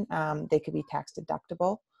donation, they could be tax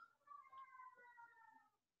deductible.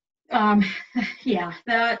 Yeah,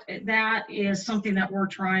 that is something that we're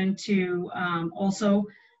trying to also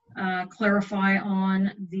clarify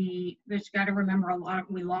on. There's got to remember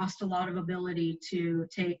we lost a lot of ability to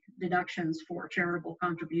take deductions for charitable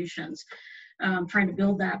contributions. Trying to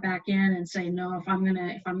build that back in and say, no, if I'm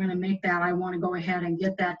gonna make that, I want to go ahead and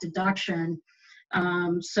get that deduction.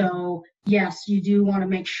 So yes, you do want to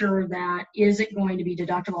make sure that, is it going to be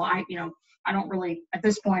deductible? I don't really, at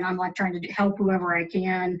this point, I'm like trying to help whoever I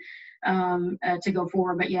can to go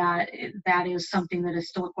forward. But yeah, that is something that is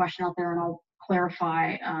still a question out there, and I'll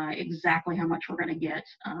clarify exactly how much we're going to get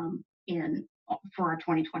for our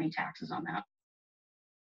 2020 taxes on that.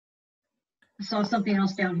 I saw something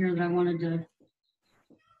else down here that I wanted to.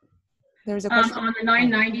 There's a question on the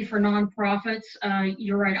 990 for nonprofits.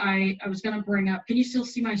 You're right. I was going to bring up. Can you still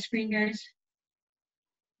see my screen, guys?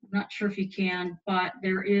 I'm not sure if you can, but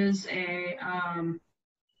there is a.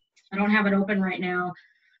 I don't have it open right now,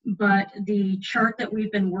 but the chart that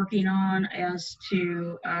we've been working on as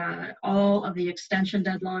to all of the extension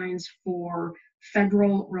deadlines for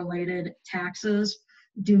federal related taxes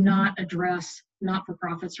do not address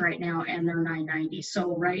not-for-profits right now and their 990.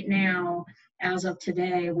 So right now, as of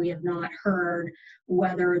today, we have not heard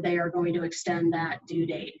whether they are going to extend that due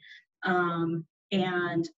date.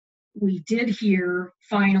 And we did hear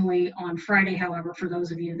finally on Friday, however, for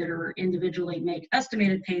those of you that are individually make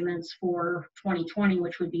estimated payments for 2020,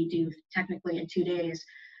 which would be due technically in 2 days,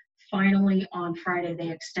 finally on Friday, they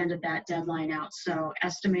extended that deadline out. So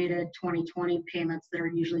estimated 2020 payments that are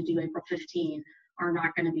usually due April 15 are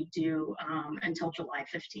not going to be due until July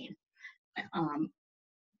 15.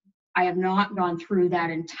 I have not gone through that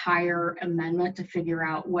entire amendment to figure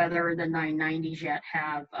out whether the 990s yet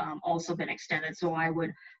have also been extended. So I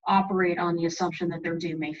would operate on the assumption that they're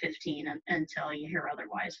due May 15 until you hear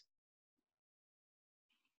otherwise.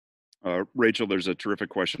 Rachel, there's a terrific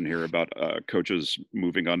question here about coaches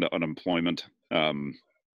moving on to unemployment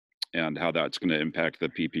and how that's going to impact the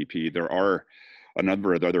PPP. There are a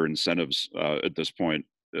number of other incentives at this point.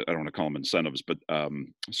 I don't want to call them incentives, but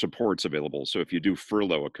supports available. So if you do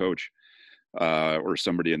furlough a coach or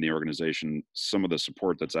somebody in the organization, some of the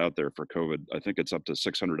support that's out there for COVID, I think it's up to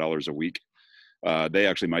 $600 a week. They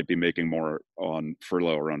actually might be making more on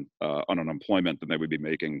furlough or on unemployment than they would be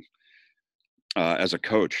making as a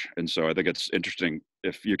coach. And so I think it's interesting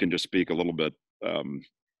if you can just speak a little bit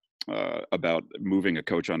about moving a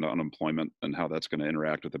coach onto unemployment and how that's going to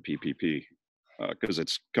interact with the PPP, because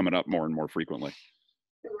it's coming up more and more frequently.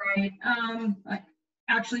 Right.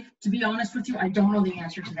 Actually, to be honest with you, I don't know the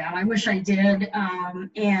answer to that. I wish I did.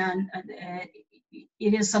 And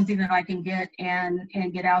it is something that I can get and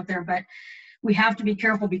get out there, but we have to be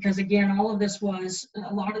careful because, again, all of this was,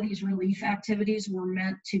 a lot of these relief activities were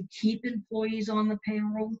meant to keep employees on the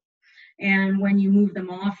payroll. And when you move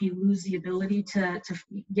them off, you lose the ability to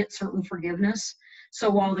get certain forgiveness.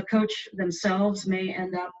 So while the coach themselves may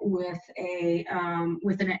end up with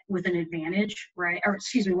an advantage, right? Or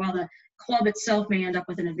excuse me, while the club itself may end up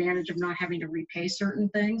with an advantage of not having to repay certain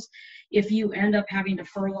things, if you end up having to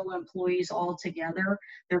furlough employees altogether,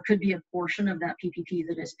 there could be a portion of that PPP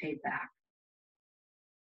that is paid back.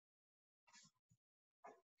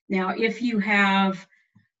 Now, if you have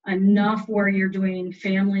enough where you're doing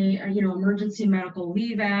family, Emergency Medical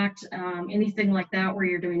Leave Act, anything like that, where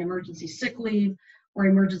you're doing emergency sick leave or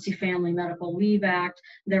Emergency Family Medical Leave Act,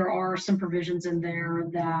 there are some provisions in there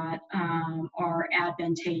that are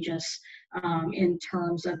advantageous in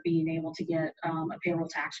terms of being able to get a payroll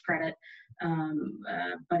tax credit.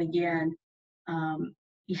 But again,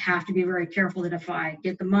 you have to be very careful that if I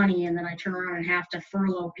get the money and then I turn around and have to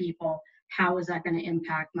furlough people, how is that going to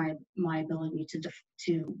impact my ability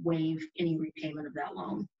to waive any repayment of that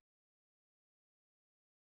loan?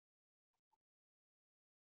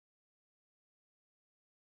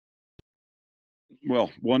 Well,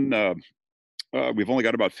 we've only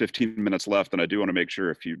got about 15 minutes left, and I do want to make sure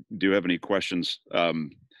if you do have any questions. I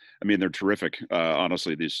mean, they're terrific.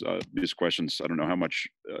 Honestly, these questions, I don't know how much,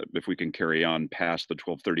 if we can carry on past the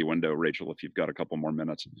 12:30 window, Rachel, if you've got a couple more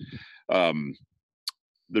minutes.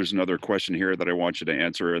 There's another question here that I want you to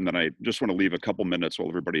answer, and then I just want to leave a couple minutes while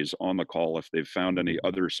everybody's on the call if they've found any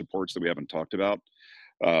other supports that we haven't talked about.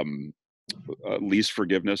 Lease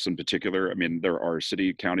forgiveness in particular. I mean, there are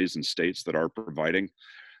city, counties, and states that are providing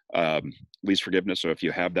lease forgiveness. So if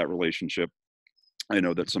you have that relationship, I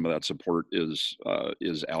know that some of that support is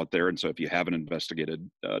out there, and so if you haven't investigated,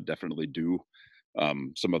 definitely do.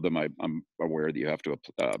 Some of them I'm aware that you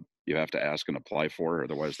have to ask and apply for,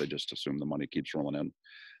 otherwise they just assume the money keeps rolling in.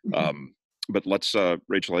 But let's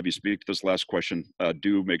Rachel, have you speak to this last question.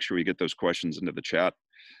 Do make sure we get those questions into the chat,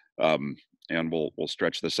 and we'll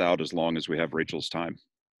stretch this out as long as we have Rachel's time.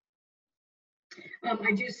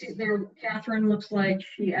 I do see there, Catherine looks like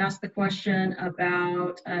she asked the question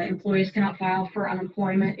about employees cannot file for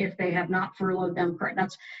unemployment if they have not furloughed them.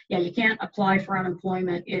 Correct. You can't apply for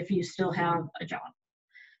unemployment if you still have a job.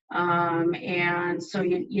 And so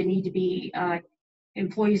you need to be,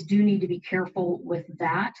 employees do need to be careful with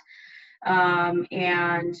that. And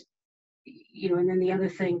then the other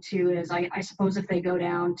thing too is I suppose if they go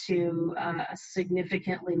down to a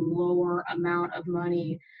significantly lower amount of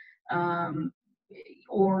money,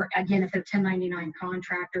 or again, if they're 1099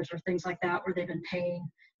 contractors or things like that, where they've been paying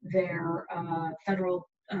their federal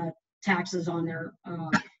taxes on their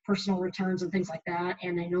personal returns and things like that,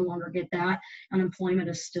 and they no longer get that, unemployment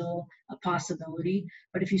is still a possibility.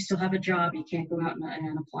 But if you still have a job, you can't go out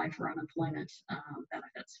and apply for unemployment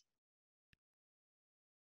benefits.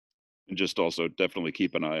 And just also definitely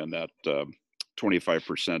keep an eye on that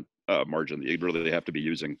 25% margin that you really have to be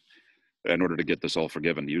using in order to get this all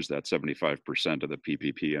forgiven. Use that 75% of the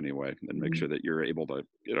PPP anyway, and make sure that you're able to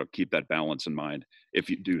keep that balance in mind. If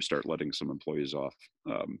you do start letting some employees off,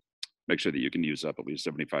 make sure that you can use up at least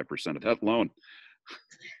 75% of that loan.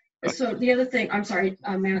 So the other thing, I'm sorry,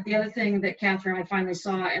 Matt, the other thing that Catherine, I finally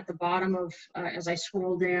saw at the bottom of, as I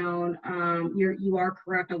scroll down, you are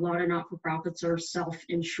correct, a lot of not-for-profits are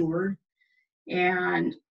self-insured.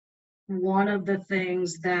 And one of the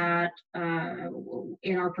things that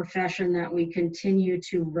in our profession that we continue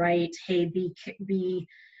to write, hey, we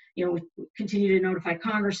continue to notify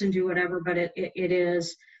Congress and do whatever, but it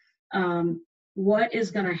is, what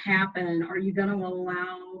is going to happen? Are you going to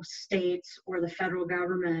allow states or the federal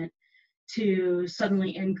government to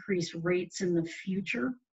suddenly increase rates in the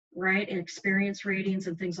future, right? And experience ratings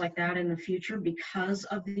and things like that in the future because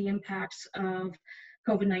of the impacts of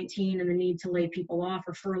COVID-19 and the need to lay people off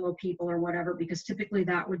or furlough people or whatever, because typically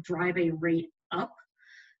that would drive a rate up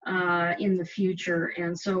in the future.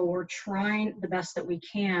 And so we're trying the best that we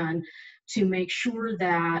can to make sure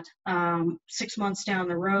that 6 months down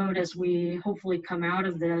the road, as we hopefully come out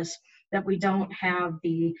of this, that we don't have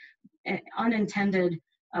the unintended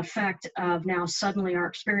effect of now suddenly our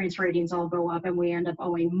experience ratings all go up and we end up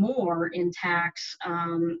owing more in tax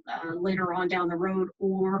later on down the road,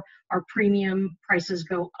 or our premium prices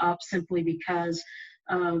go up simply because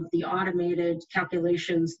of the automated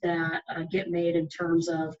calculations that get made in terms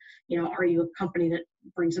of, are you a company that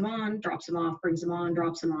brings them on, drops them off, brings them on,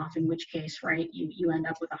 drops them off, in which case, right, you end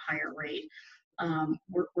up with a higher rate.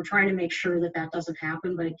 We're trying to make sure that that doesn't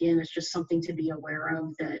happen, but again, it's just something to be aware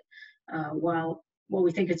of, that while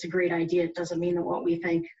we think it's a great idea, it doesn't mean that what we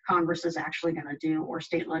think Congress is actually going to do or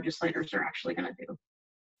state legislators are actually going to do.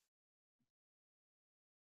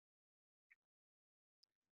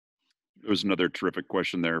 There was another terrific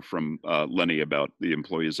question there from Lenny about the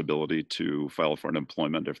employee's ability to file for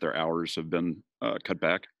unemployment if their hours have been cut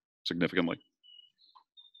back significantly.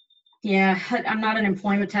 Yeah, I'm not an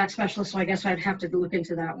employment tax specialist, so I guess I'd have to look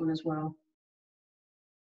into that one as well.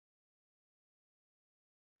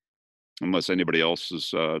 Unless anybody else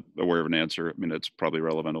is aware of an answer. I mean, it's probably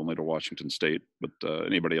relevant only to Washington State, but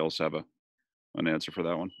anybody else have an answer for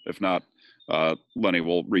that one? If not, Lenny,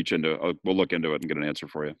 we'll look into it and get an answer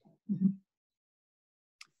for you. Mm-hmm.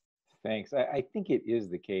 Thanks. I think it is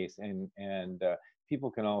the case, and people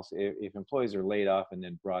can also, if employees are laid off and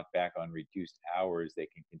then brought back on reduced hours, they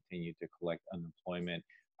can continue to collect unemployment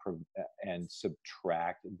and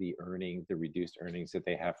subtract the reduced earnings that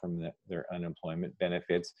they have from their unemployment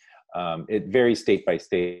benefits. It varies state by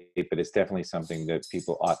state, but it's definitely something that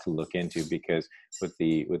people ought to look into, because with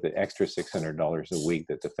the extra $600 a week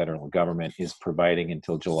that the federal government is providing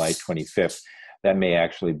until July 25th, that may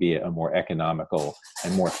actually be a more economical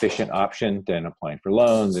and more efficient option than applying for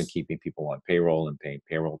loans and keeping people on payroll and paying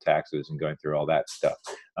payroll taxes and going through all that stuff.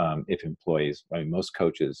 If employees, most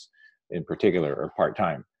coaches in particular are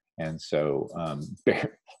part-time, and so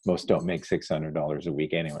most don't make $600 a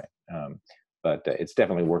week anyway. But it's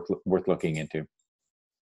definitely worth looking into.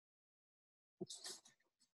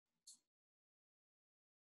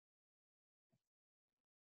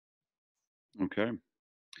 Okay.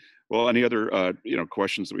 Well, any other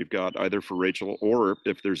questions that we've got either for Rachel, or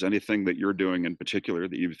if there's anything that you're doing in particular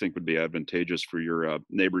that you think would be advantageous for your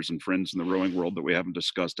neighbors and friends in the rowing world that we haven't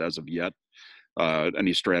discussed as of yet?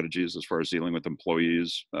 Any strategies as far as dealing with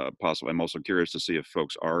employees? Possibly, I'm also curious to see if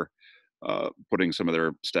folks are putting some of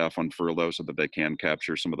their staff on furlough so that they can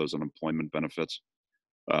capture some of those unemployment benefits.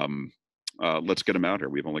 Let's get them out here.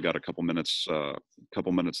 We've only got a couple minutes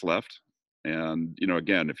left, and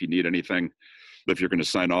again, if you need anything. If you're going to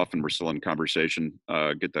sign off and we're still in conversation,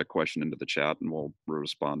 get that question into the chat and we'll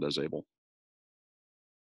respond as able.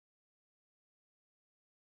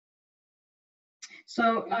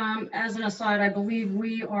 So as an aside, I believe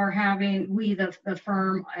the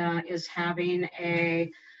firm is having a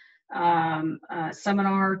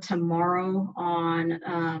seminar tomorrow on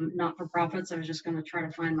not-for-profits. I was just going to try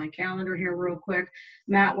to find my calendar here real quick.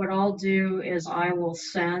 Matt, what I'll do is I will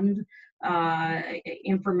send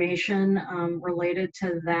information related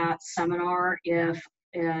to that seminar. If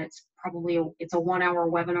it's a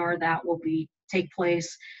 1-hour webinar that will take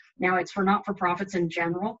place. Now it's for not-for-profits in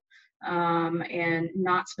general, and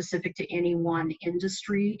not specific to any one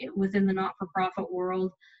industry within the not-for-profit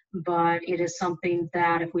world, but it is something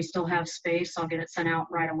that if we still have space, I'll get it sent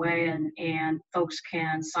out right away, and folks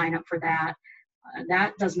can sign up for that.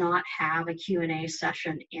 That does not have a Q&A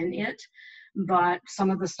session in it, but some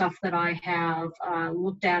of the stuff that I have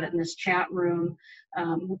looked at in this chat room,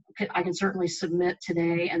 I can certainly submit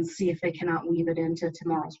today and see if they cannot weave it into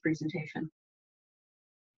tomorrow's presentation.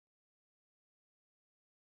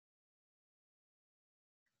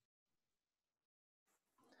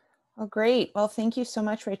 Oh, great. Well, thank you so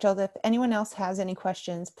much, Rachel. If anyone else has any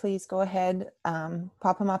questions, please go ahead,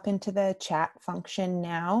 pop them up into the chat function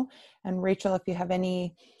now. And Rachel, if you have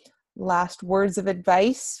any last words of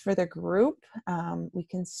advice for the group, we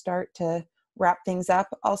can start to wrap things up.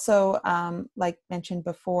 Also, like mentioned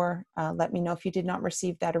before, let me know if you did not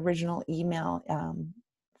receive that original email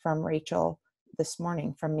from Rachel this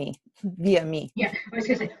morning from me, via me. Yeah, I was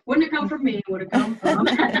going to say, wouldn't have come from me, would have come from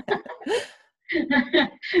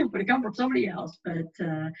would have come from somebody else, but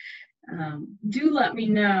do let me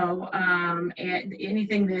know and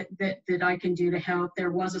anything that I can do to help.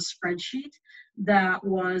 There was a spreadsheet that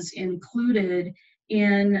was included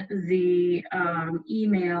in the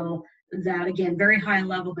email that, again, very high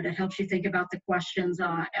level, but it helps you think about the questions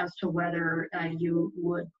as to whether you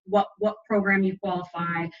would, what program you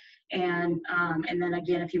qualify, and then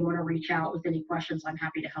again, if you want to reach out with any questions, I'm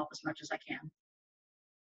happy to help as much as I can.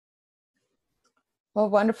 Well,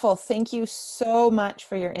 wonderful. Thank you so much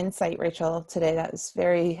for your insight, Rachel, today. That was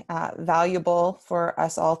very valuable for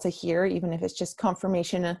us all to hear, even if it's just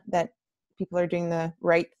confirmation that people are doing the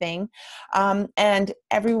right thing. And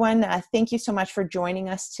everyone, thank you so much for joining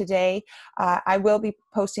us today. I will be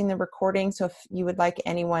posting the recording, so if you would like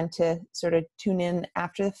anyone to sort of tune in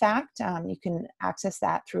after the fact, you can access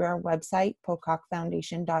that through our website,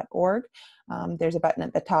 pocockfoundation.org. There's a button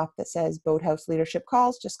at the top that says Boathouse Leadership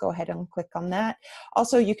Calls. Just go ahead and click on that.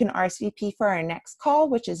 Also, you can RSVP for our next call,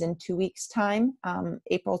 which is in 2 weeks' time,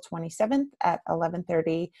 April 27th at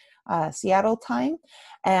 11:30 Seattle time.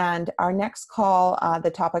 And our next call,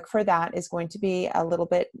 the topic for that is going to be a little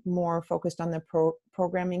bit more focused on the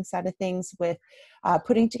programming side of things, with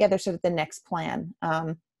putting together sort of the next plan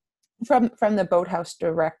from the boathouse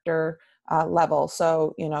director level.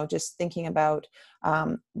 So, just thinking about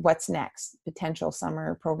what's next, potential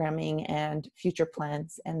summer programming and future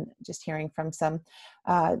plans, and just hearing from some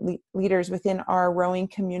leaders within our rowing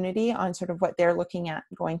community on sort of what they're looking at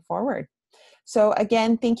going forward. So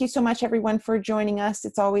again, thank you so much, everyone, for joining us.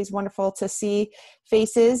 It's always wonderful to see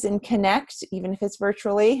faces and connect, even if it's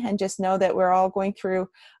virtually, and just know that we're all going through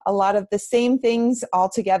a lot of the same things all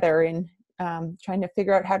together in trying to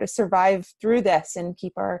figure out how to survive through this and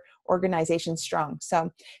keep our organization strong.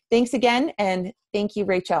 So thanks again, and thank you,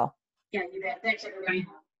 Rachel. Yeah, you bet. Thanks, everybody.